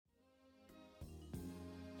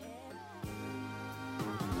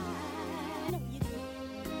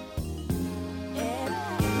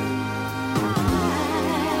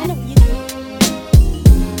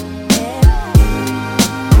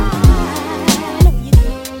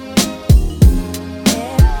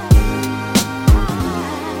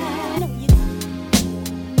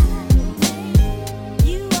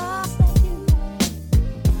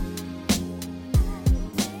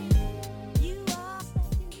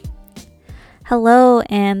Hello,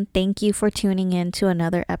 and thank you for tuning in to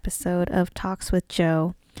another episode of Talks with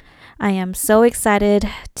Joe. I am so excited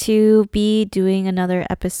to be doing another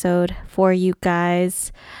episode for you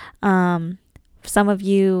guys. Um, some of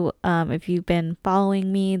you, if you've been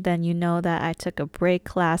following me, then you know that I took a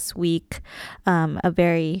break last week, a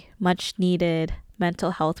very much needed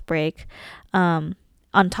mental health break. Um,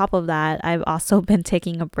 on top of that, I've also been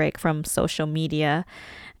taking a break from social media.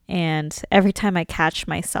 And every time I catch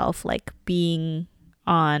myself like being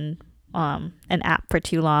on an app for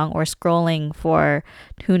too long or scrolling for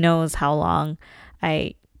who knows how long,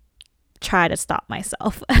 I try to stop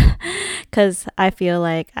myself because I feel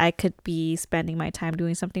like I could be spending my time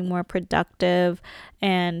doing something more productive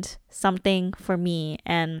and something for me.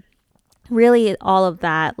 And really, all of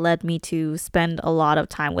that led me to spend a lot of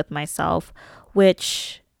time with myself,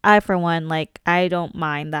 which I, for one, like, I don't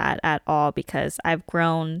mind that at all because I've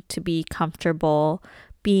grown to be comfortable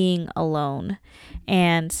being alone.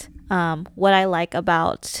 And what I like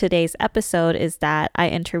about today's episode is that I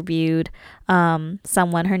interviewed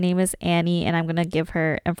someone. Her name is Annie, and I'm going to give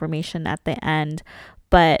her information at the end.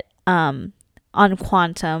 But on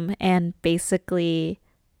quantum, and basically,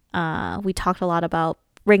 we talked a lot about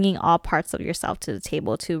bringing all parts of yourself to the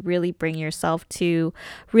table to really bring yourself to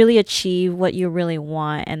really achieve what you really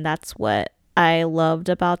want. And that's what I loved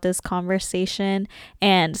about this conversation.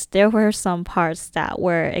 And there were some parts that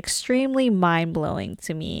were extremely mind blowing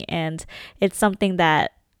to me. And it's something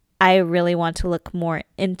that I really want to look more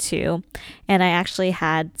into. And I actually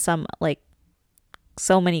had some, like,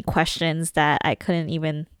 so many questions that I couldn't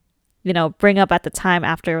even bring up at the time.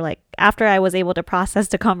 After I was able to process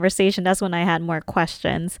the conversation, that's when I had more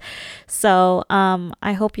questions. So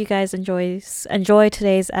I hope you guys enjoy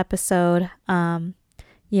today's episode.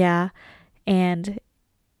 Yeah. And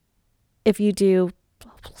if you do,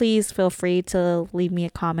 please feel free to leave me a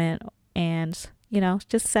comment and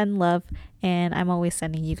just send love. And I'm always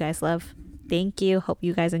sending you guys love. Thank you. Hope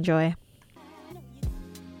you guys enjoy.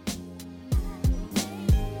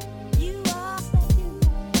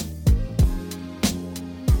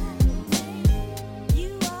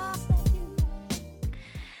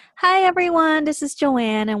 Hi, everyone. This is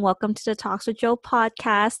Joanne, and welcome to the Talks with Joe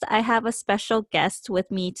podcast. I have a special guest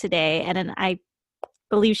with me today, and I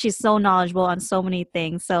believe she's so knowledgeable on so many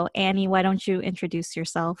things. So, Annie, why don't you introduce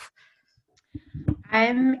yourself?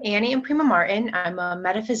 I'm Annie Imprima Martin. I'm a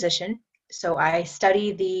metaphysician. So I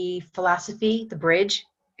study the philosophy, the bridge,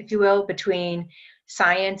 if you will, between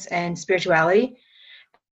science and spirituality.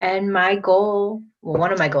 And my goal, well,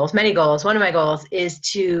 one of my goals, many goals, one of my goals is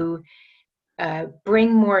to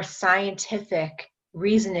bring more scientific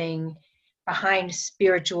reasoning behind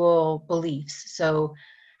spiritual beliefs. So,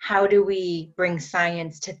 how do we bring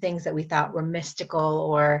science to things that we thought were mystical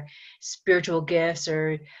or spiritual gifts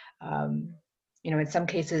or, um, in some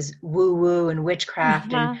cases, woo woo and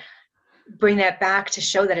witchcraft, and Yeah. bring that back to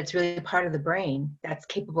show that it's really part of the brain that's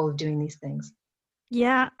capable of doing these things?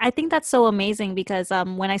 Yeah, I think that's so amazing because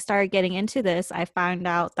when I started getting into this, I found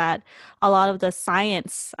out that a lot of the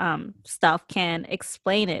science stuff can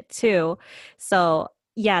explain it too. So,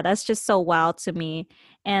 yeah, that's just so wild to me.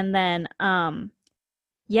 And then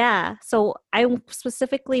yeah, so I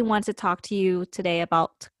specifically want to talk to you today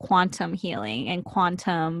about quantum healing and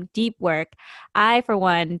quantum deep work. I, for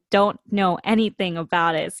one, don't know anything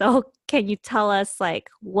about it. So can you tell us like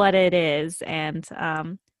what it is and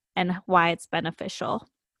why it's beneficial?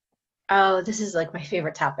 Oh, this is like my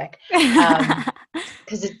favorite topic.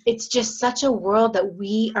 Because it's just such a world that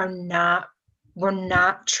we're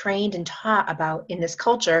not trained and taught about in this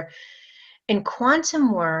culture. And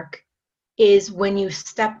quantum work is when you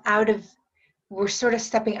step out of we're sort of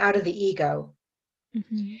stepping out of the ego,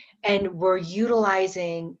 Mhm. and we're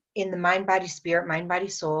utilizing in the mind body spirit, mind body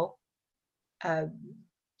soul, uh,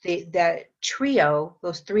 that trio,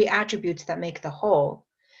 those three attributes that make the whole.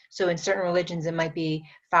 So in certain religions it might be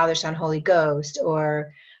Father, Son, Holy Ghost,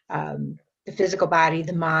 or the physical body,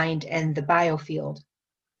 the mind, and the biofield.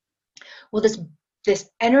 Well, this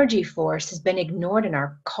energy force has been ignored in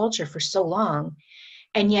our culture for so long,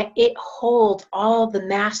 and yet it holds all the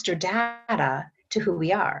master data to who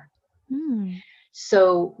we are. Mm.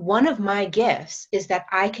 So one of my gifts is that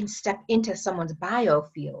I can step into someone's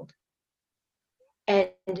biofield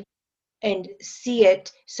and see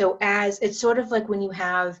it. So as it's sort of like when you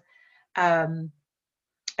have um,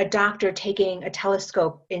 a doctor taking a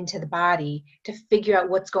telescope into the body to figure out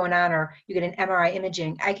what's going on, or you get an MRI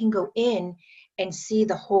imaging, I can go in and see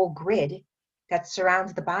the whole grid that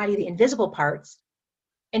surrounds the body, the invisible parts,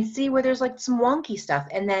 and see where there's like some wonky stuff.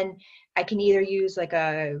 And then I can either use like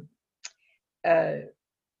a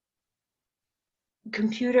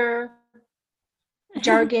computer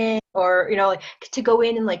jargon, or like to go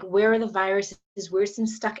in and like, where are the viruses, where's some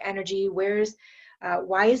stuck energy, where's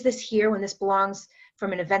why is this here when this belongs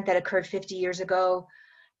from an event that occurred 50 years ago.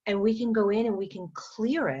 And we can go in and we can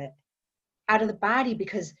clear it out of the body,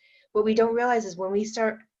 because what we don't realize is when we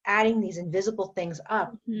start adding these invisible things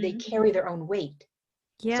up, they carry their own weight.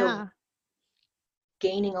 Yeah. So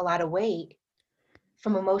gaining a lot of weight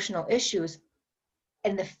from emotional issues,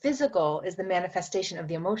 and the physical is the manifestation of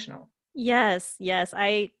the emotional. Yes, yes.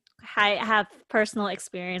 I have personal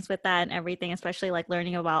experience with that and everything, especially like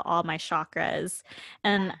learning about all my chakras.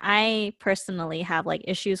 And I personally have like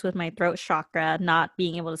issues with my throat chakra not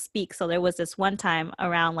being able to speak. So there was this one time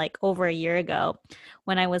around like over a year ago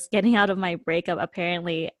when I was getting out of my breakup.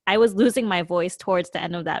 Apparently, I was losing my voice towards the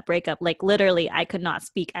end of that breakup. Like literally, I could not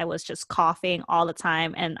speak. I was just coughing all the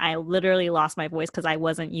time, and I literally lost my voice because I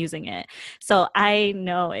wasn't using it. So I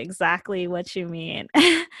know exactly what you mean.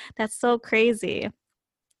 That's so crazy.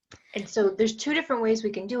 And so there's two different ways we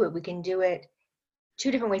can do it. We can do it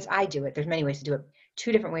two different ways. I do it. There's many ways to do it.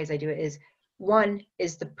 Two different ways I do it is, one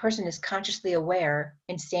is the person is consciously aware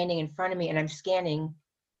and standing in front of me and I'm scanning,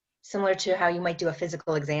 similar to how you might do a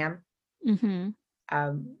physical exam.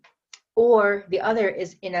 Or the other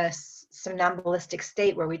is in a somnambulistic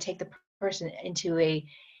state where we take the person into a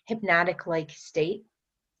hypnotic-like state.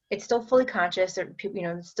 It's still fully conscious, or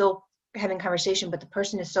still having conversation, but the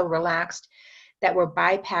person is so relaxed that we're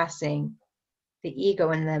bypassing the ego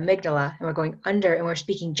and the amygdala, and we're going under, and we're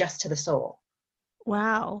speaking just to the soul.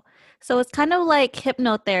 Wow. So it's kind of like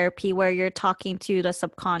hypnotherapy where you're talking to the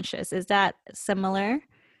subconscious. Is that similar?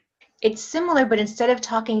 It's similar, but instead of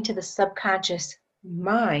talking to the subconscious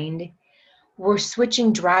mind, we're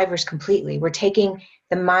switching drivers completely. We're taking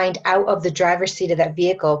the mind out of the driver's seat of that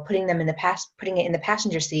vehicle, putting it in the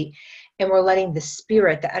passenger seat, and we're letting the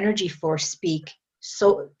spirit, the energy force, speak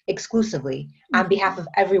so exclusively on behalf of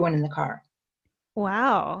everyone in the car.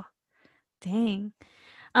 Wow. Dang.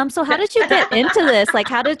 So how did you get into this? Like,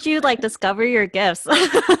 how did you like discover your gifts?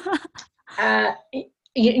 I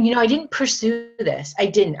didn't pursue this. I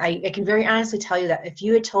didn't. I can very honestly tell you that if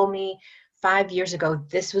you had told me 5 years ago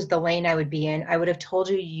this was the lane I would be in, I would have told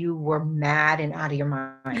you you were mad and out of your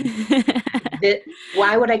mind.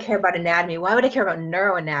 Why would I care about anatomy? Why would I care about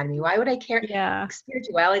neuroanatomy? Why would I care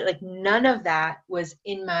spirituality? Like, none of that was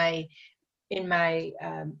in my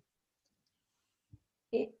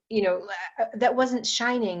that wasn't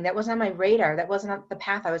shining. That wasn't on my radar. That wasn't on the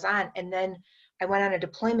path I was on. And then I went on a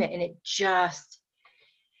deployment, and it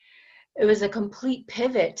was a complete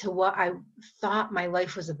pivot to what I thought my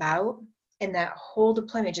life was about. And that whole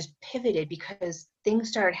deployment just pivoted because things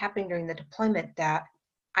started happening during the deployment that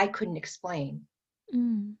I couldn't explain.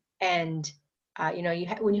 And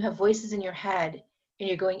when you have voices in your head and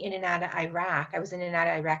you're going in and out of Iraq, I was in and out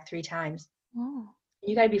of Iraq 3 times.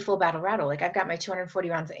 You got to be full battle rattle. Like, I've got my 240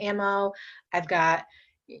 rounds of ammo. I've got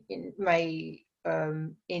in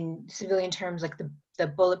civilian terms, like the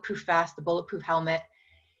bulletproof vest, the bulletproof helmet,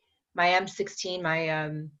 my M16, my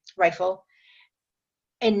rifle,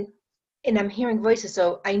 and I'm hearing voices.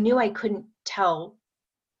 So I knew I couldn't tell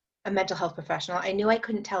a mental health professional. I knew I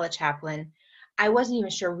couldn't tell a chaplain. I wasn't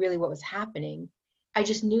even sure really what was happening. I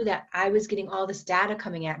just knew that I was getting all this data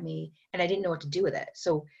coming at me, and I didn't know what to do with it.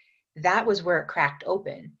 So that was where it cracked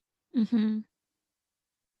open. And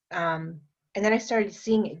then I started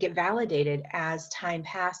seeing it get validated as time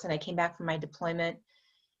passed, and I came back from my deployment.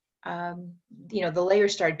 The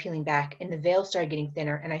layers started peeling back, and the veil started getting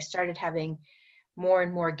thinner, and I started having more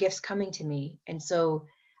and more gifts coming to me. And so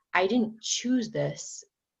I didn't choose this.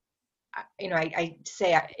 I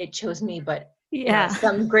say it chose me, but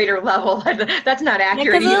some greater level. That's not accurate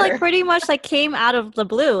either. Because it like pretty much like came out of the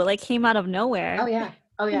blue, like came out of nowhere.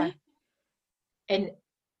 Oh yeah. And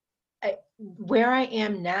where I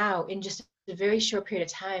am now, in just a very short period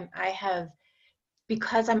of time,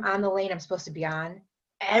 because I'm on the lane I'm supposed to be on,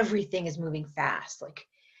 everything is moving fast. Like,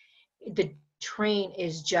 the train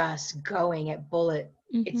is just going at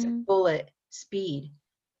it's bullet speed.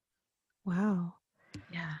 Wow.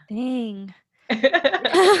 Yeah. Dang.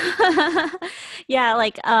 Yeah,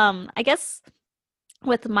 like I guess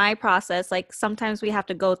with my process, like sometimes we have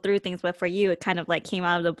to go through things, but for you it kind of like came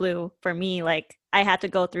out of the blue. For me, like I had to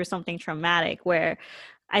go through something traumatic where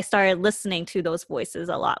I started listening to those voices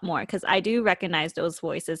a lot more, because I do recognize those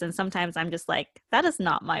voices, and sometimes I'm just like, that is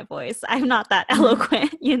not my voice. I'm not that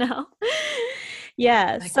eloquent,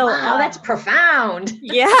 Yeah. Like, so wow, that's profound.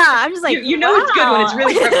 Yeah, I'm just like, it's good when it's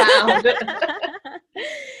really profound.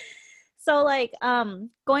 So like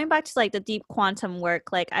going back to like the deep quantum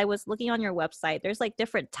work, like I was looking on your website, there's like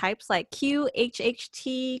different types like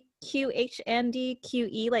QHHT, QHND,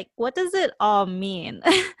 QE. Like what does it all mean?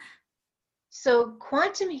 So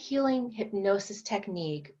quantum healing hypnosis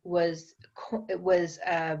technique was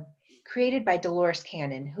created by Dolores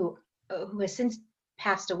Cannon, who has since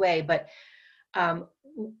passed away, but um,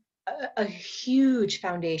 a huge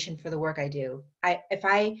foundation for the work I do.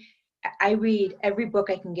 I read every book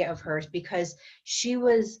I can get of hers because she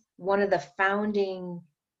was one of the founding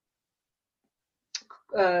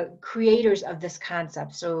creators of this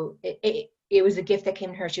concept. So it was a gift that came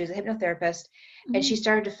to her. She was a hypnotherapist, and she Mhm.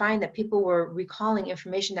 started to find that people were recalling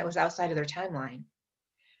information that was outside of their timeline.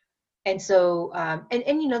 And so,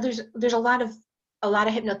 and you know, there's a lot of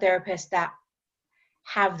hypnotherapists that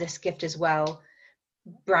have this gift as well.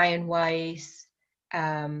 Brian Weiss,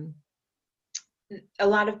 um, a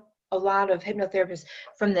lot of a lot of hypnotherapists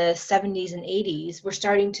from the 70s and 80s were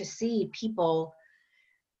starting to see people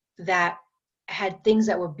that had things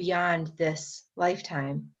that were beyond this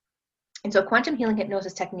lifetime. And so quantum healing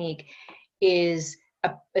hypnosis technique is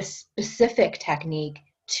a specific technique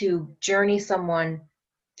to journey someone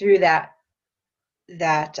through that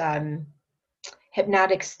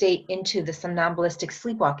hypnotic state into the somnambulistic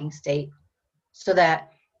sleepwalking state, so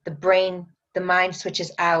that the mind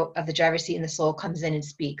switches out of the driver's seat and the soul comes in and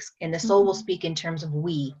speaks. And the soul will Mhm. speak in terms of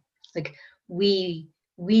we, like we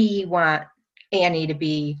we want Annie to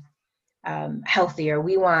be healthier.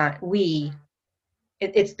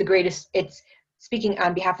 It's the greatest. It's speaking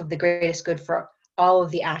on behalf of the greatest good for all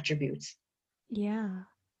of the attributes. Yeah.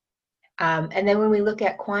 And then when we look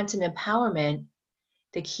at quantum empowerment,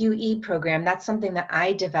 the QE program, that's something that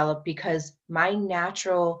I developed because my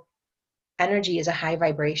natural energy is a high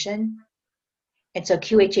vibration. And so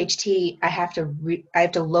QHHT, I have to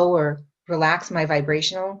relax my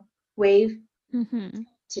vibrational wave Mhm.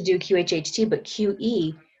 to do QHHT, but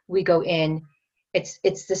QE, we go in, it's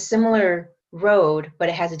the similar road, but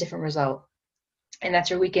it has a different result. And that's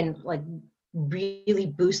where we can like really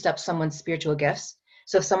boost up someone's spiritual gifts.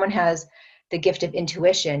 So if someone has the gift of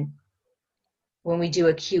intuition, when we do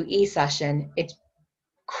a QE session, it's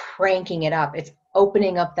cranking it up. It's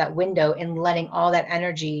opening up that window and letting all that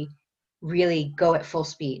energy really go at full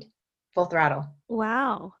speed, full throttle.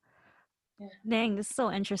 Wow. Yeah. Dang, this is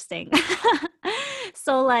so interesting.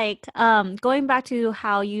 So like going back to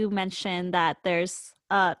how you mentioned that there's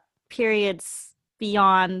periods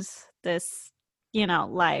beyond this,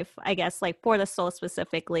 life, I guess like for the soul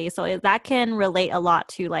specifically. So that can relate a lot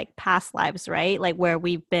to like past lives, right? Like where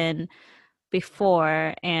we've been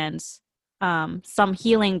before and some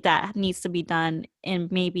healing that needs to be done in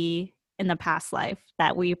maybe in the past life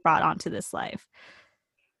that we brought onto this life.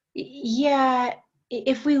 Yeah,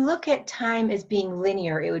 if we look at time as being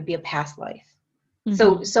linear, it would be a past life.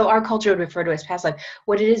 So Mhm. so our culture would refer to it as past life.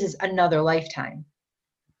 What it is another lifetime.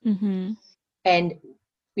 Mhm. And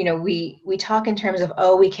you know, we talk in terms of,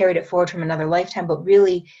 oh, we carried it forward from another lifetime, but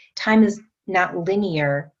really time is not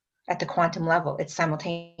linear at the quantum level. It's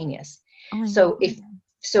simultaneous. Oh my God. So if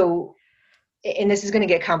so and this is going to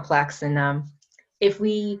get complex, and if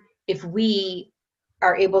we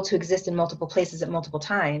are able to exist in multiple places at multiple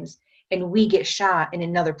times, and we get shot in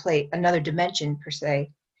another place, another dimension per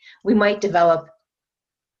se, we might develop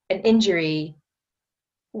an injury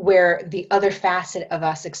where the other facet of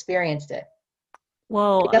us experienced it. It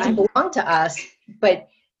Whoa, doesn't belong to us, but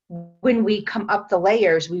when we come up the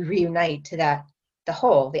layers, we reunite to the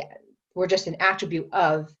whole. We're just an attribute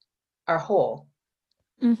of our whole.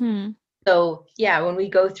 mhm. So yeah, when we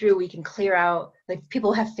go through, we can clear out, like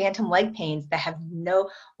people have phantom leg pains that have no,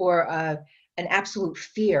 or an absolute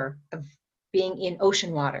fear of being in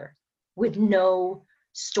ocean water with no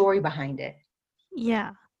story behind it.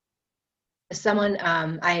 Yeah. Someone,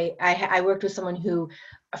 I worked with someone who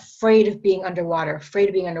afraid of being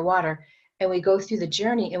underwater, and we go through the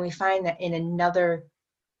journey and we find that in another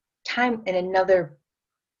time, in another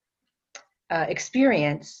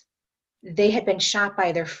experience, they had been shot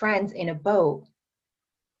by their friends in a boat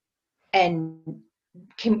and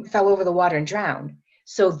fell over the water and drowned.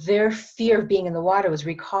 So their fear of being in the water was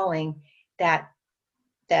recalling that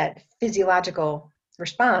that physiological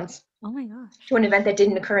response Oh my gosh. to an event that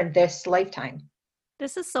didn't occur in this lifetime.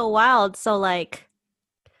 This is so wild. So like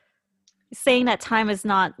saying that time is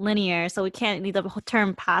not linear, so we can't need the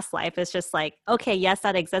term past life. It's just like, okay, yes,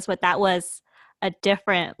 that exists, but that was a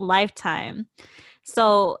different lifetime.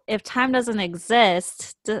 So if time doesn't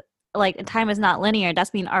exist, like time is not linear,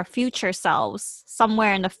 that's mean our future selves,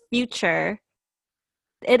 somewhere in the future,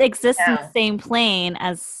 it exists in the Now, same plane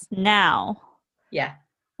as now. yeah.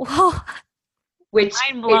 Whoa. which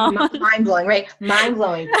Mind blown. mind blowing, right? Mind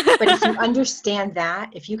blowing. But if you understand that,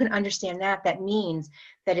 if you can understand that, that means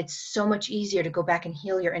that it's so much easier to go back and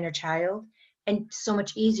heal your inner child, and so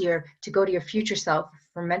much easier to go to your future self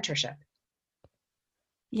for mentorship.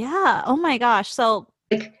 Yeah. Oh my gosh. So,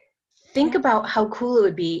 Like, think about how cool it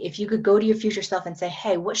would be if you could go to your future self and say,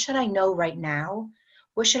 hey, what should I know right now?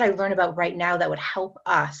 What should I learn about right now that would help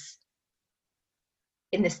us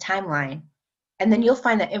in this timeline? And then you'll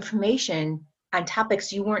find that information on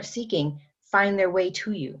topics you weren't seeking find their way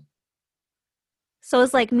to you. so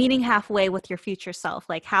it's like meeting halfway with your future self.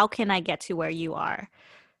 Like, how can I get to where you are?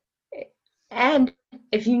 And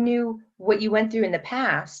if you knew what you went through in the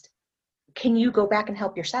past, can you go back and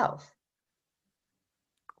help yourself?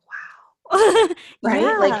 Wow. Right?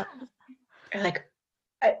 Yeah. Like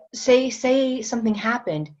say something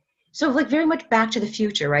happened. So like very much Back to the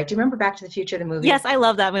Future, right? Do you remember Back to the Future, the movie? Yes, I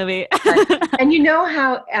love that movie. Right. And you know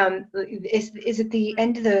how is it the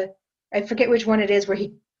end of the, I forget which one it is, where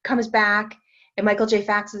he comes back and Michael J.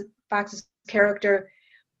 Fox's character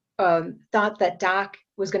thought that Doc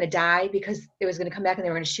was going to die because it was going to come back and they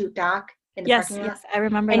were going to shoot Doc in the Yes, parking lot. yes, I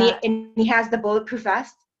remember And that. he has the bulletproof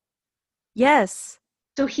vest. Yes.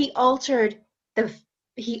 So the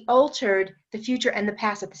he altered the future and the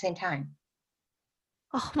past at the same time.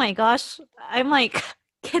 Oh my gosh. I'm like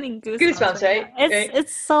getting goosebumps Goosebumps, right now. right? It's Right.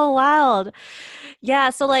 it's so wild. Yeah,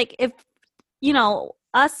 so like if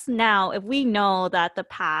us now, if we know that the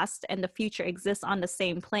past and the future exist on the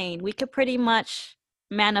same plane, we could pretty much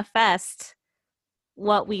manifest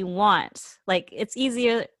what we want. Like it's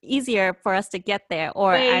easier for us to get there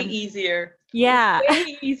or Way I'm easier. yeah.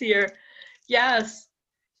 Way easier. Yes.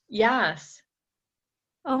 Yes.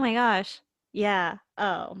 Oh my gosh. Yeah.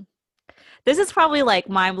 This is probably like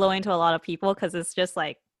mind blowing to a lot of people because it's just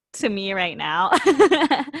like to me right now.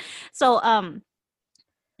 So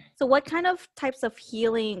so what kind of types of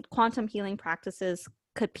quantum healing practices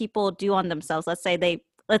could people do on themselves? Let's say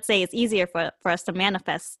it's easier for us to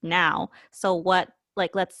manifest now. So what,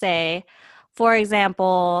 like, let's say, for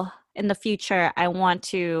example, in the future, I want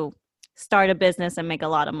to start a business and make a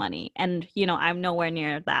lot of money. And, I'm nowhere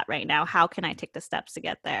near that right now. How can I take the steps to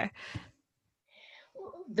get there?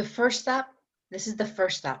 The first step, this is the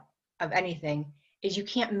first step of anything, is you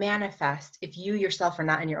can't manifest if you yourself are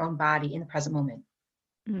not in your own body in the present moment.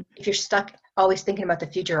 Mm. If you're stuck always thinking about the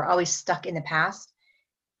future or always stuck in the past,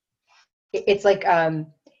 it's like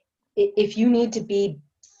if you need to be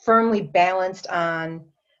firmly balanced on,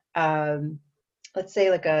 um, let's say,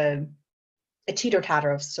 like a teeter-totter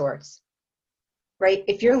of sorts, right?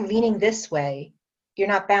 If you're leaning this way, you're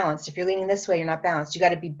not balanced. If you're leaning this way, you're not balanced. You got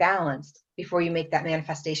to be balanced before you make that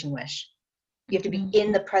manifestation wish. You have to be Mhm.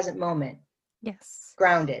 in the present moment, Yes.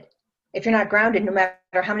 grounded. If you're not grounded, no matter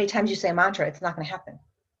how many times you say a mantra, it's not going to happen.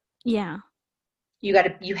 Yeah. You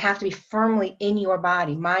have to be firmly in your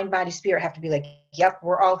body. Mind, body, spirit have to be like, yep,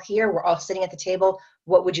 we're all here. We're all sitting at the table.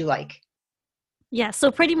 What would you like? Yeah.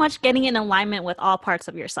 So pretty much getting in alignment with all parts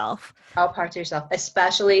of yourself. All parts of yourself,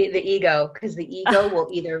 especially the ego, because the ego will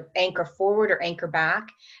either anchor forward or anchor back.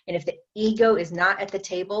 And if the ego is not at the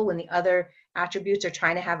table when the other attributes are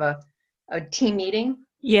trying to have a team meeting,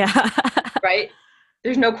 Yeah. right?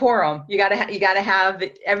 There's no quorum. You gotta have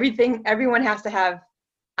everything. Everyone has to have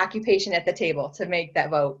occupation at the table to make that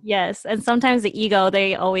vote. Yes. And sometimes the ego,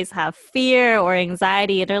 they always have fear or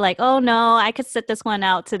anxiety. They're like, oh no, I could sit this one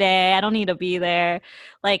out today. I don't need to be there.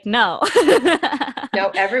 Like, no. No,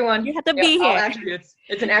 everyone, You have to yep, be all here. attributes.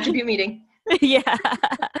 It's an attribute meeting. Yeah.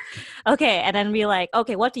 Okay. And then be like,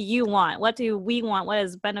 okay, what do you want? What do we want? What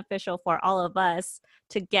is beneficial for all of us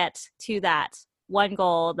to get to that one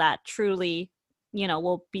goal that truly,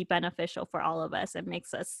 will be beneficial for all of us and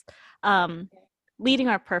makes us um, leading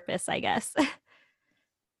our purpose, I guess.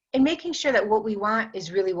 And making sure that what we want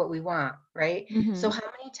is really what we want, right? So Hmm.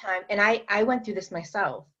 how many times, and I went through this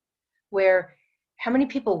myself, where how many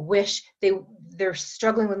people wish they're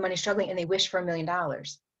struggling with money, struggling, and they wish for $1 million.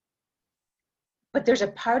 But there's a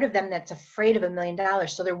part of them that's afraid of $1 million.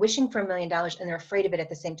 So they're wishing for $1 million and they're afraid of it at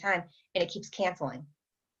the same time, and it keeps canceling.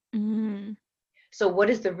 Mm. So what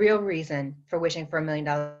is the real reason for wishing for $1 million?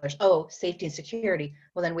 Oh, safety and security.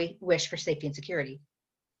 Well, then we wish for safety and security.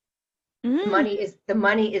 Mm. The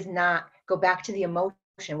money is not, go back to the emotion.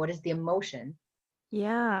 What is the emotion?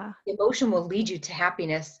 Yeah. The emotion will lead you to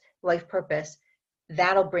happiness, life purpose.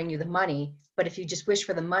 That'll bring you the money. But if you just wish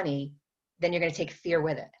for the money, then you're going to take fear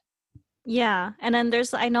with it. Yeah. And then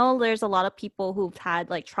I know there's a lot of people who've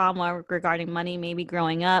had like trauma regarding money, maybe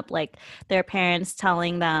growing up, like their parents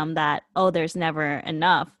telling them that, oh, there's never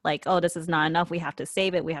enough. Like, oh, this is not enough. We have to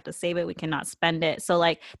save it. We have to save it. We cannot spend it. So,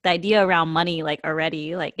 like, the idea around money, like,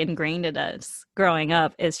 already like ingrained in us growing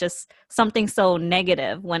up is just something so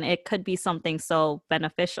negative when it could be something so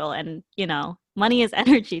beneficial. And, money is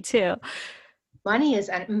energy too. Money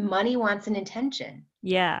wants an intention.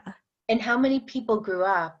 Yeah. And how many people grew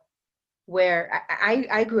up where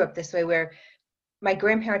I grew up this way, where my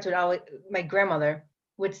grandparents would always, my grandmother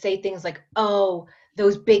would say things like, "Oh,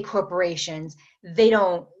 those big corporations,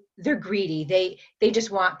 they're greedy. They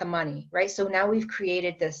just want the money," right? So now we've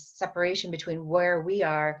created this separation between where we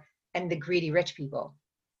are and the greedy rich people.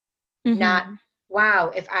 Not, Mm-hmm.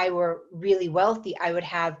 wow, if I were really wealthy, I would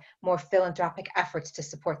have more philanthropic efforts to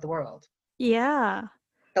support the world. Yeah.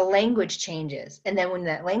 The language changes. And then when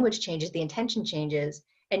that language changes, the intention changes.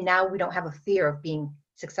 And now we don't have a fear of being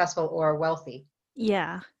successful or wealthy.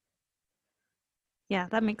 Yeah. Yeah.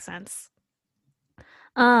 That makes sense.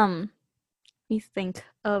 Um, me think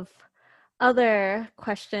of other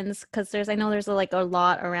questions because I know there's like a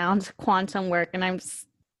lot around quantum work, and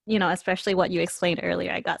especially what you explained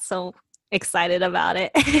earlier. I got so excited about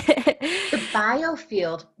it. The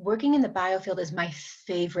biofield, working in the biofield is my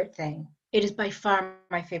favorite thing. It is by far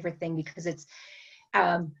my favorite thing because it's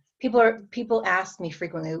people ask me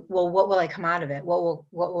frequently, well, what will I come out of it? What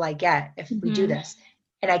will I get if we do Hmm. this?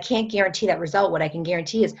 And I can't guarantee that result. What I can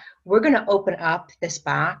guarantee is we're going to open up this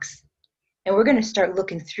box and we're going to start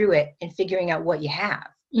looking through it and figuring out what you have.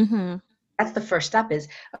 Hmm. That's the first step is,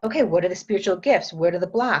 okay, what are the spiritual gifts? What are the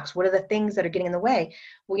blocks? What are the things that are getting in the way?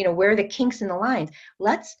 Well, where are the kinks in the lines?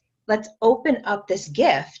 Let's open up this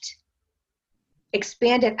gift,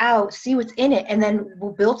 expand it out, see what's in it, and then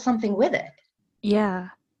we'll build something with it. Yeah.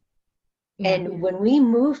 Yeah. And when we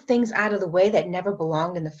move things out of the way that never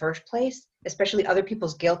belonged in the first place, especially other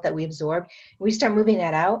people's guilt that we absorbed, we start moving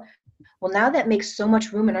that out. Well, now that makes so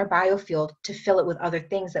much room in our biofield to fill it with other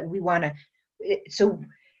things that we want to.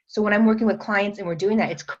 So when I'm working with clients and we're doing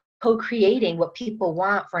that, it's co-creating what people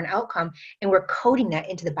want for an outcome, and we're coding that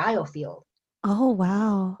into the biofield. Oh,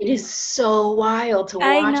 wow. It is so wild to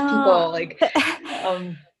I watch know. people like,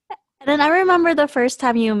 um, And then I remember the first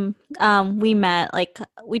time we met, like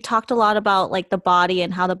we talked a lot about like the body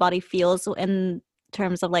and how the body feels in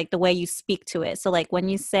terms of like the way you speak to it. So like when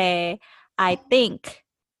you say I think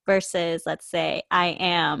versus let's say I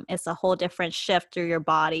am, it's a whole different shift through your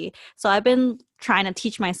body. So I've been trying to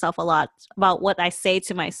teach myself a lot about what I say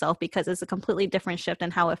to myself because it's a completely different shift in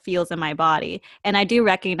how it feels in my body. And I do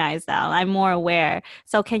recognize that. I'm more aware.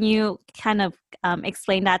 So can you kind of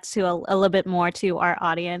explain that to a little bit more to our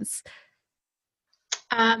audience?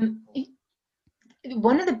 um,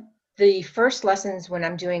 one of the first lessons when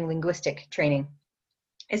I'm doing linguistic training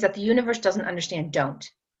is that the universe doesn't understand don't.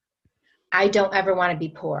 I don't ever want to be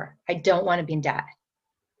poor. I don't want to be in debt.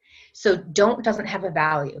 So don't doesn't have a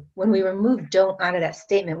value. When we remove don't out of that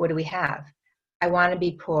statement, what do we have? I want to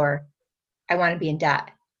be poor. I want to be in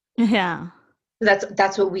debt. Yeah. So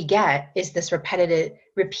that's what we get is this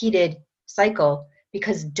repeated cycle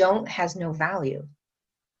because don't has no value.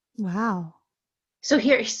 Wow. So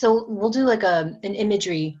we'll do like an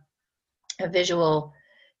imagery, a visual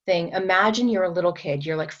thing. Imagine you're a little kid,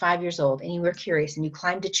 you're like 5 years old, and you were curious and you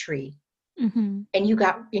climbed a tree Mm-hmm.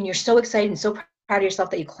 and you're so excited and so proud of yourself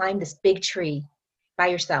that you climbed this big tree by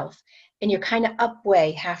yourself. And you're kind of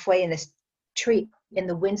halfway in this tree, and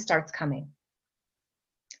the wind starts coming.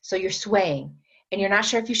 So you're swaying and you're not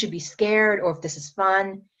sure if you should be scared or if this is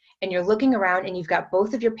fun. And you're looking around and you've got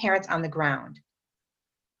both of your parents on the ground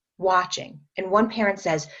watching. And one parent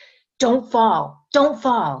says, "Don't fall, don't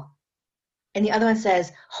fall." And the other one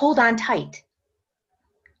says, "Hold on tight."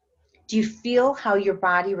 Do you feel how your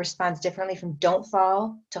body responds differently from "don't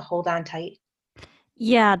fall" to "hold on tight"?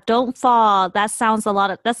 Yeah, don't fall. That's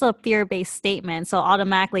a fear-based statement. So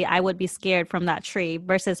automatically I would be scared from that tree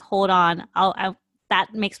versus hold on.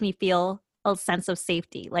 That makes me feel a sense of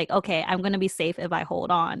safety. Like, okay, I'm going to be safe if I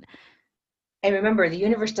hold on. And remember, the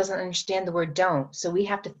universe doesn't understand the word don't. So we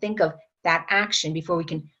have to think of that action before we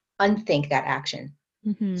can unthink that action.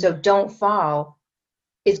 Mm-hmm. So don't fall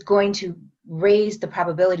is going to raise the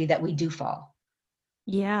probability that we do fall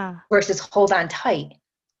Yeah. versus hold on tight.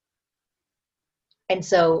 And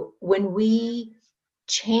so when we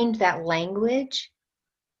change that language,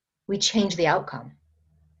 we change the outcome.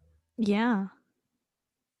 Yeah.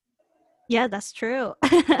 Yeah, that's true.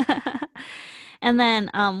 And then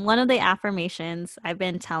one of the affirmations I've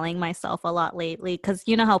been telling myself a lot lately, because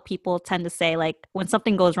you know how people tend to say, like, when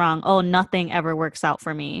something goes wrong, oh, nothing ever works out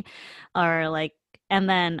for me. Or like, and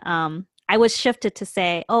then I was shifted to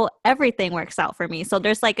say, oh, everything works out for me. So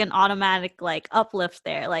there's like an automatic like uplift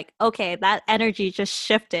there. Like, okay, that energy just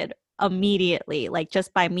shifted immediately, like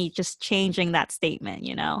just by me just changing that statement,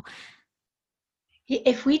 you know?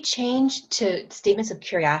 If we change to statements of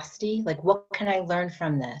curiosity, like what can I learn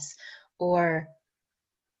from this? Or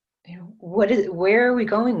where are we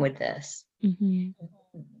going with this? Mm-hmm.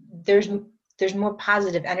 There's there's more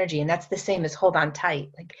positive energy, and that's the same as hold on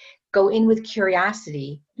tight. Like go in with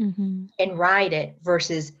curiosity Mm-hmm. and ride it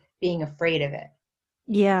versus being afraid of it.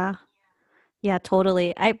 Yeah. Yeah,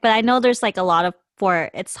 totally. But I know there's like a lot of for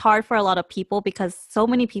it's hard for a lot of people because so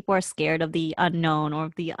many people are scared of the unknown or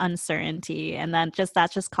the uncertainty, and then just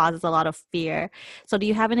that just causes a lot of fear. So do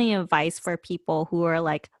you have any advice for people who are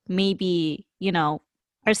like maybe,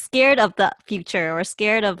 are scared of the future or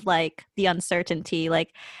scared of like the uncertainty?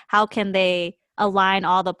 Like how can they align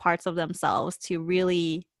all the parts of themselves to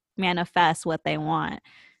really manifest what they want?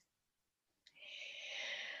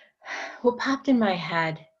 What popped in my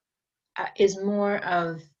head is more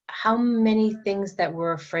of how many things that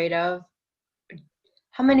we're afraid of,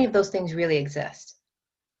 how many of those things really exist?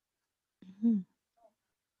 Mhm.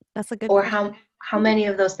 That's a good Or question. how many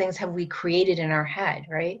of those things have we created in our head,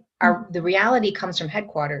 right? The Mhm. reality comes from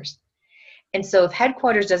headquarters. And so if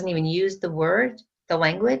headquarters doesn't even use the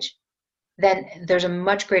language, then there's a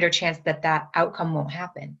much greater chance that that outcome won't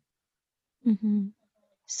happen. Mhm.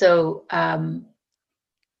 So,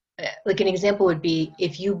 like an example would be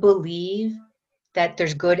if you believe that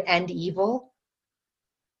there's good and evil,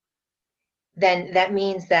 then that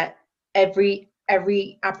means that every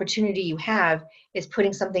opportunity you have is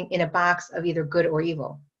putting something in a box of either good or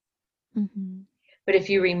evil. Mhm. But if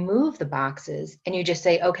you remove the boxes and you just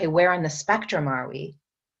say, okay, where on the spectrum are we?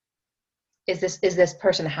 Is this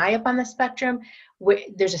person high up on the spectrum?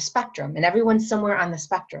 There's a spectrum, and everyone's somewhere on the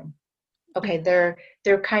spectrum. Yeah. Okay,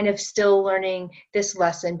 they're kind of still learning this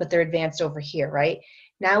lesson, but they're advanced over here, right?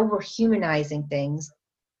 Now we're humanizing things,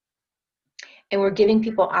 and we're giving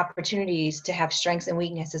people opportunities to have strengths and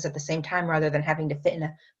weaknesses at the same time rather than having to fit in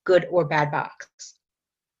a good or bad box.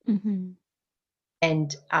 Mhm.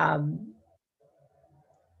 And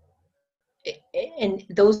and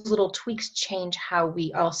those little tweaks change how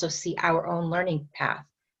we also see our own learning path.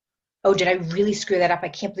 Oh, did I really screw that up? I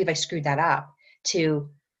can't believe I screwed that up. To,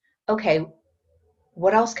 okay,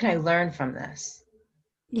 what else can I learn from this?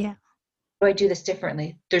 Yeah. How do I do this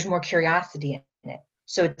differently? There's more curiosity in it.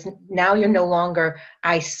 So it's now you're no longer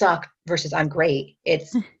I suck versus I'm great.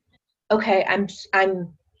 It's okay,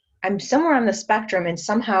 I'm somewhere on the spectrum and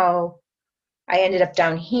somehow I ended up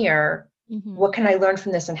down here. Mhm. What can I learn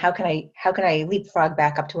from this and how can I leapfrog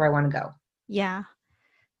back up to where I want to go? Yeah.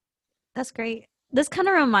 That's great. This kind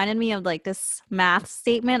of reminded me of like this math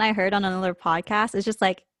statement I heard on another podcast. It's just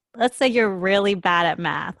like, let's say you're really bad at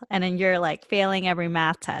math and then you're like failing every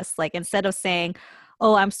math test. Like instead of saying,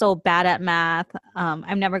 oh, I'm so bad at math,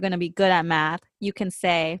 I'm never going to be good at math, you can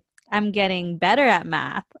say, I'm getting better at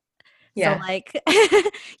math. So Yeah. like,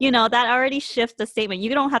 that already shifts the statement.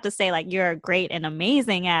 You don't have to say like you're great and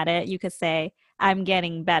amazing at it. You could say, I'm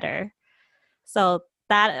getting better. So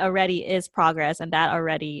that already is progress and that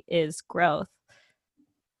already is growth.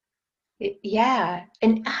 Yeah.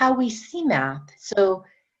 And how we see math. So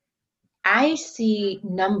I see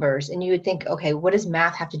numbers and you would think, okay, what does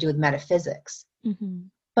math have to do with metaphysics? Mm-hmm.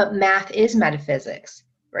 But math is metaphysics,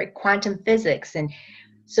 right? Quantum physics. And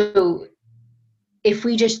so if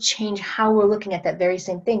we just change how we're looking at that very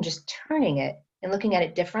same thing, just turning it and looking at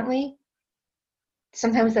it differently,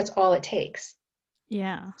 sometimes that's all it takes.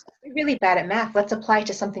 Yeah. So if you're really bad at math, let's apply it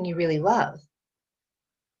to something you really love.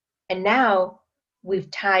 And now we've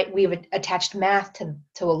attached math to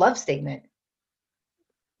a love statement.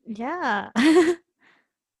 Yeah.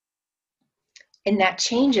 And that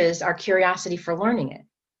changes our curiosity for learning it.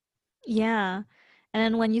 Yeah. And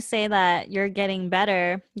then when you say that you're getting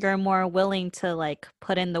better, you're more willing to like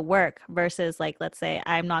put in the work versus like, let's say,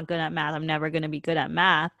 I'm not good at math. I'm never going to be good at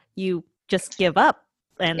math. You just give up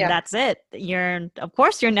and Yeah. that's it. Of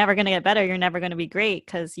course, you're never going to get better. You're never going to be great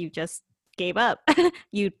because you just gave up.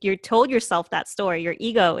 You told yourself that story. Your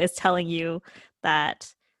ego is telling you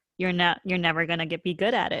that you're never going to be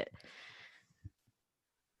good at it.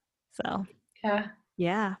 So, Yeah.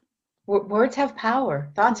 yeah. Words have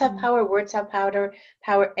power. Thoughts have Mhm. power. Words have power,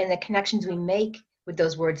 and the connections we make with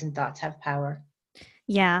those words and thoughts have power.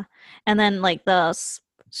 Yeah. And then like the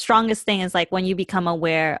strongest thing is like when you become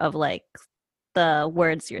aware of like the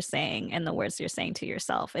words you're saying and the words you're saying to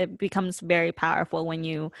yourself. It becomes very powerful when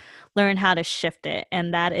you learn how to shift it.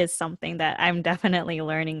 And that is something that I'm definitely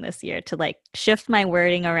learning this year to like shift my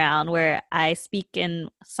wording around where I speak in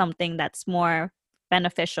something that's more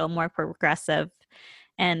beneficial, more progressive,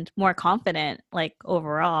 and more confident, like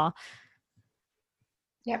overall.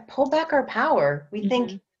 Yeah, pull back our power. We Mm-hmm.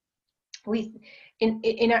 think we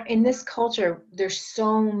in this culture, there's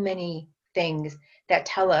so many things that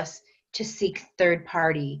tell us to seek third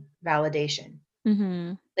party validation,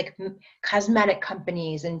 Mm-hmm. like cosmetic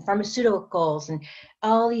companies and pharmaceuticals and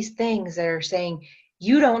all these things that are saying,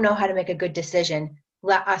 you don't know how to make a good decision,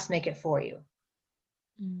 let us make it for you.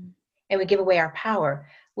 And we give away our power.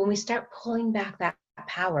 When we start pulling back that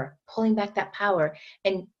power,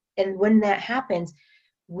 and when that happens,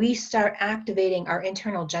 we start activating our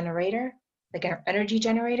internal generator, like our energy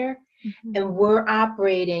generator, Mm-hmm. and we're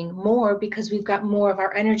operating more because we've got more of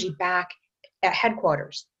our energy back at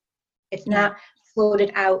headquarters. It's Yeah. not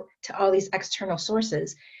floated out to all these external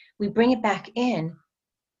sources. We bring it back in.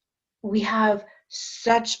 We have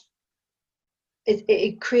such,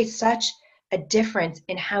 it creates such a difference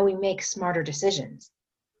in how we make smarter decisions.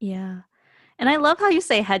 Yeah. And I love how you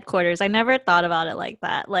say headquarters. I never thought about it like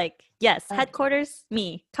that. Like, yes, Oh, headquarters,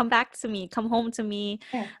 me. Come back to me. Come home to me.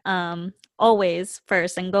 yeah. Always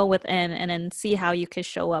first, and go within, and then see how you could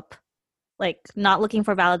show up. Like, not looking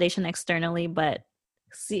for validation externally, but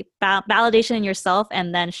see validation in yourself,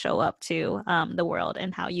 and then show up to the world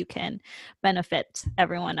and how you can benefit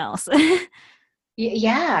everyone else.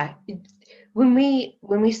 Yeah. When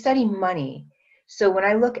we study money, so when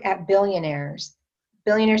I look at billionaires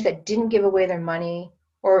that didn't give away their money,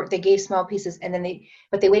 or they gave small pieces, and then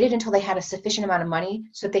they waited until they had a sufficient amount of money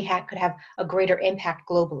so that could have a greater impact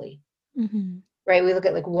globally. Mm-hmm. Right? We look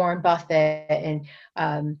at like Warren Buffett, and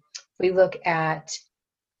we look at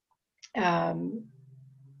um,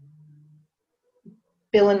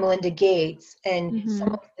 Bill and Melinda Gates, and some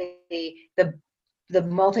Mm-hmm. of the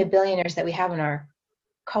multi-billionaires that we have in our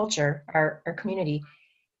culture, our community.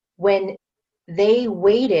 When they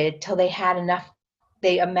waited till they had enough,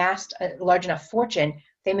 they amassed a large enough fortune,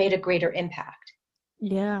 they made a greater impact.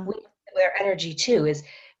 Yeah. We, with our energy too, is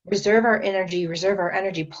reserve our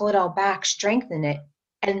energy, pull it all back, strengthen it,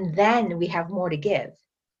 and then we have more to give.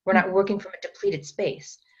 We're not Mhm. working from a depleted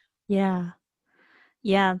space. Yeah.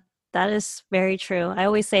 Yeah. That is very true. I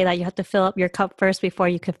always say that you have to fill up your cup first before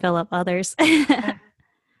you can fill up others.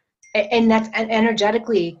 And that's, and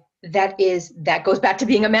energetically, that goes back to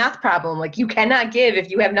being a math problem. Like, you cannot give if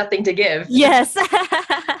you have nothing to give. Yes.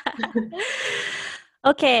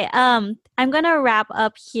 Okay, I'm gonna wrap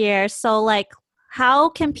up here. So like, how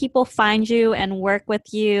can people find you and work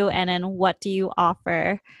with you, and then what do you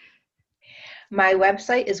offer? My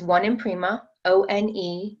website is One Imprima,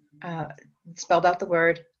 ONE, spelled out the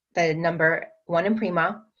word, the number One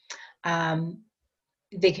Imprima. Um,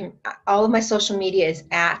 they can, all of my social media is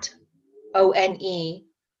at ONE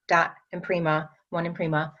dot Imprima, One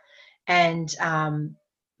Imprima, and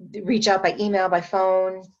reach out by email, by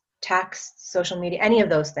phone, text, social media, any of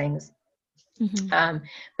those things. Mhm.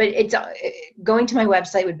 But it's going to my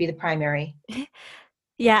website would be the primary.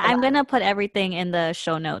 Yeah, And, I'm gonna put everything in the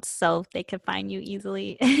show notes so they can find you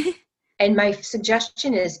easily. and my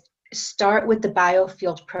suggestion is start with the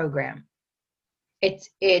biofield program.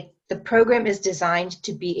 The program is designed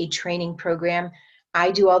to be a training program.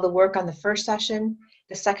 I do all the work on the first session.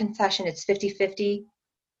 The second session, it's 50-50,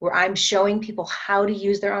 where I'm showing people how to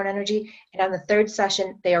use their own energy. And on the third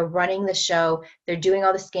session, they are running the show. They're doing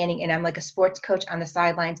all the scanning, and I'm like a sports coach on the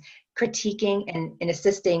sidelines, critiquing and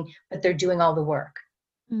assisting, but they're doing all the work.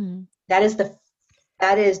 Mm. That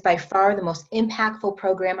is by far the most impactful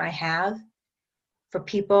program I have for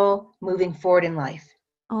people moving forward in life,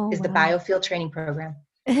 Oh is the wow. biofield training program.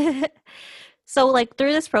 So like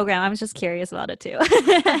through this program, I was just curious about it too.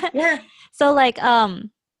 Yeah. So like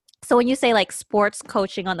so when you say like sports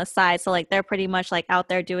coaching on the side, so like they're pretty much like out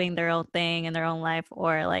there doing their own thing in their own life,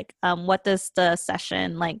 or like what does the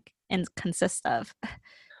session like consist of?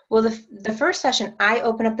 Well, the first session, I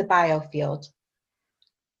open up the biofield.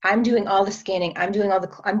 I'm doing all the scanning. I'm doing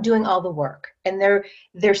all the work, and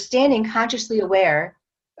they're standing consciously aware,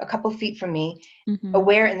 a couple feet from me, Mm-hmm.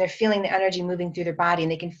 aware, and they're feeling the energy moving through their body,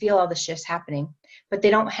 and they can feel all the shifts happening, but they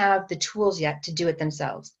don't have the tools yet to do it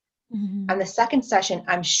themselves. Mm-hmm. On the second session,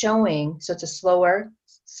 I'm showing, so it's a slower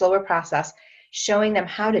process, showing them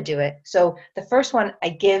how to do it. So the first one, I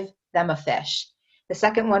give them a fish. The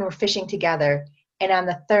second one, we're fishing together. And on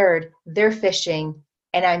the third, they're fishing,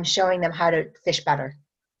 and I'm showing them how to fish better.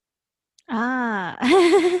 Ah.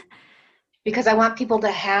 Because I want people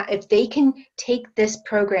to have, if they can take this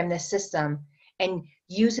program, this system, and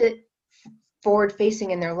use it forward facing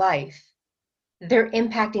in their life, they're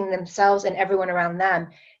impacting themselves and everyone around them.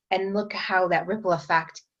 And look how that ripple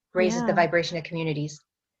effect raises the Yeah. vibration of communities.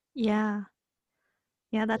 Yeah.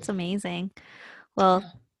 Yeah, that's amazing. Well, Yeah.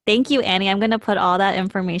 thank you, Annie. I'm going to put all that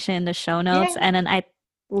information in the show notes. Yeah. And then I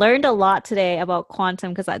learned a lot today about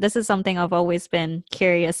quantum because this is something I've always been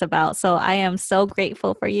curious about. So I am so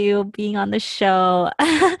grateful for you being on the show.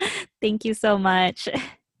 Thank you so much.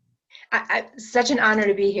 Such an honor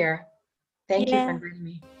to be here. Thank you for Yeah. inviting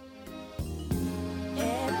me.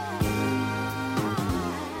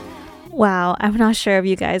 Wow. I'm not sure if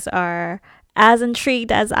you guys are as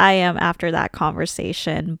intrigued as I am after that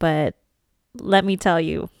conversation, but let me tell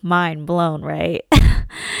you, mind blown, right?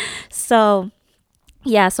 So,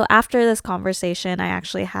 yeah, so after this conversation, I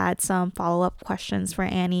actually had some follow up questions for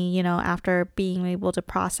Annie, after being able to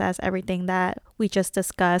process everything that we just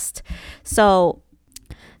discussed. So,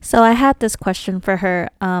 so I had this question for her.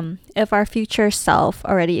 If our future self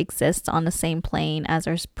already exists on the same plane as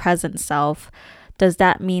our present self, does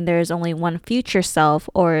that mean there's only one future self,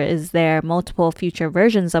 or is there multiple future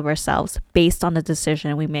versions of ourselves based on the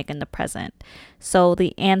decision we make in the present? So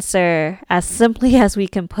the answer, as simply as we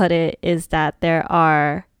can put it, is that there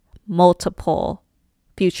are multiple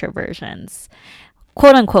future versions,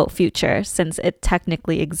 quote unquote future, since it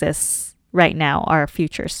technically exists right now. Our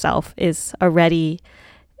future self is already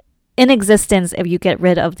in existence if you get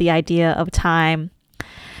rid of the idea of time.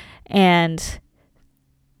 And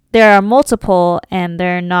there are multiple, and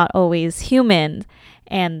they're not always human.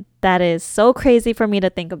 And that is so crazy for me to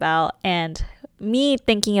think about. And me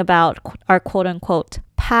thinking about our quote unquote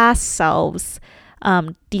past selves,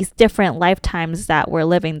 these different lifetimes that we're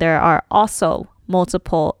living, there are also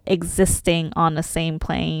multiple existing on the same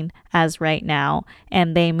plane as right now,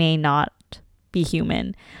 and they may not be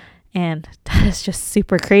human. And that is just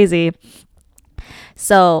super crazy.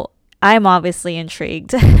 So I'm obviously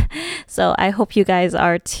intrigued. So I hope you guys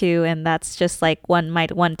are too. And that's just like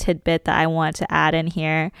one tidbit that I want to add in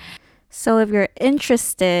here. So if you're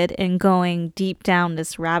interested in going deep down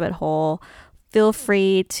this rabbit hole, feel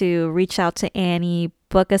free to reach out to Annie,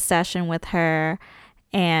 book a session with her,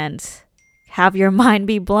 and have your mind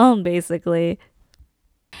be blown, basically.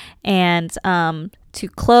 And to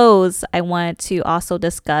close, I wanted to also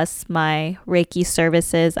discuss my Reiki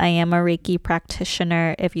services. I am a Reiki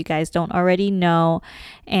practitioner, if you guys don't already know.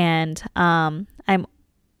 And I'm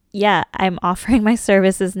offering my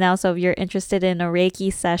services now. So if you're interested in a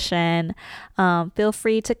Reiki session, feel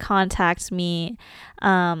free to contact me.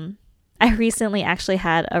 I recently actually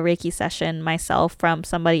had a Reiki session myself from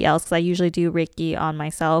somebody else, because I usually do Reiki on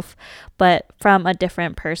myself, but from a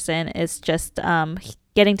different person. It's just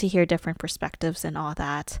getting to hear different perspectives and all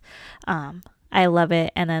that. I love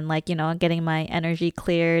it. And then, like, getting my energy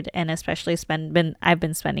cleared, and especially I've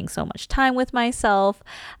been spending so much time with myself.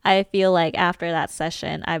 I feel like after that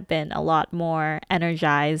session, I've been a lot more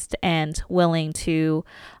energized and willing to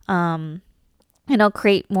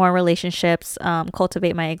create more relationships,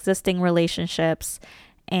 cultivate my existing relationships.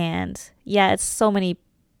 And yeah, it's so many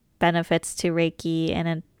benefits to Reiki. And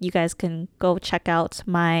then you guys can go check out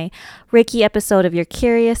my Reiki episode if you're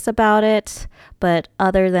curious about it. But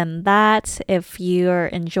other than that, if you're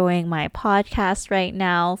enjoying my podcast right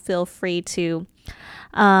now, feel free to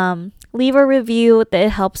leave a review. It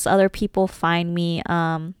helps other people find me.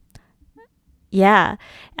 Yeah,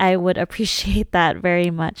 I would appreciate that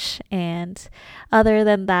very much. And other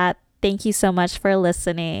than that, thank you so much for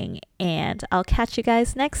listening, and I'll catch you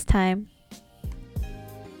guys next time.